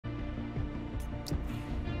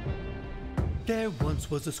There once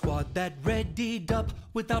was a squad that readied up,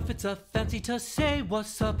 with outfits a fancy to say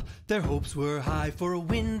what's up. Their hopes were high for a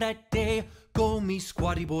win that day. Go me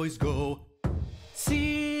squatty boys go.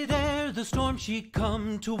 See there the storm she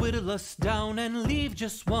come to whittle us down and leave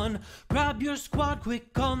just one. Grab your squad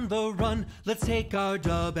quick on the run, let's take our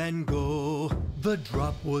dub and go. The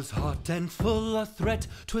drop was hot and full of threat,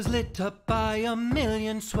 'twas lit up by a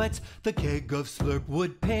million sweats. The keg of slurp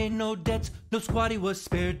would pay no debts, no squatty was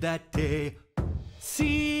spared that day.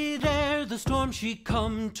 See there the storm she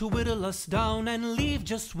come to whittle us down and leave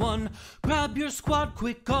just one. Grab your squad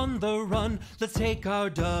quick on the run, let's take our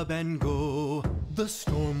dub and go. The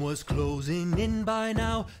storm was closing in by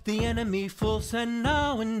now, the enemy full send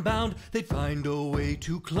now and bound. They'd find a way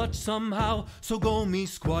to clutch somehow, so go me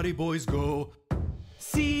squatty boys go.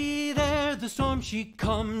 See there the storm she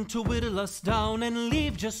come to whittle us down and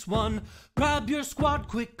leave just one. Grab your squad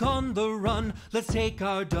quick on the run, let's take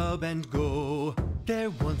our dub and go. There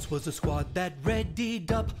once was a squad that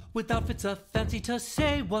readied up, with outfits a fancy to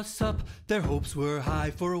say what's up. Their hopes were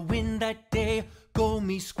high for a win that day. Go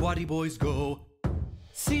me squatty boys go.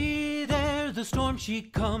 See there the storm she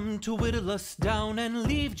come to whittle us down and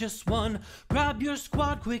leave just one. Grab your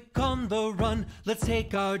squad quick on the run, let's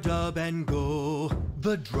take our dub and go.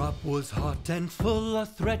 The drop was hot and full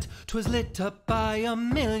of threat, 'twas lit up by a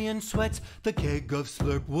million sweats. The keg of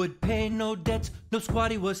slurp would pay no debts, no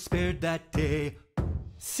squatty was spared that day.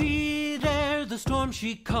 See there the storm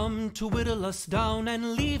she come to whittle us down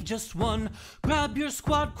and leave just one. Grab your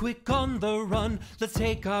squad quick on the run, let's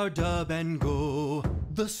take our dub and go.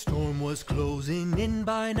 The storm was closing in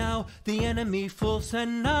by now, the enemy full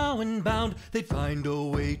send now and bound. They'd find a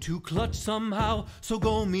way to clutch somehow, so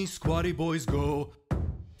go me squatty boys go.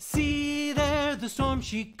 See there the storm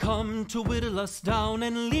she come to whittle us down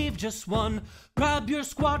and leave just one. Grab your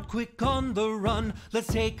squad quick on the run, let's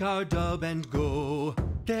take our dub and go.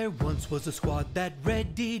 There once was a squad that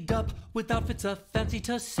readied up, with outfits a fancy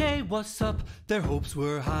to say what's up. Their hopes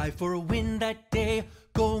were high for a win that day.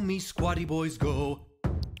 Go me squatty boys go.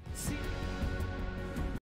 See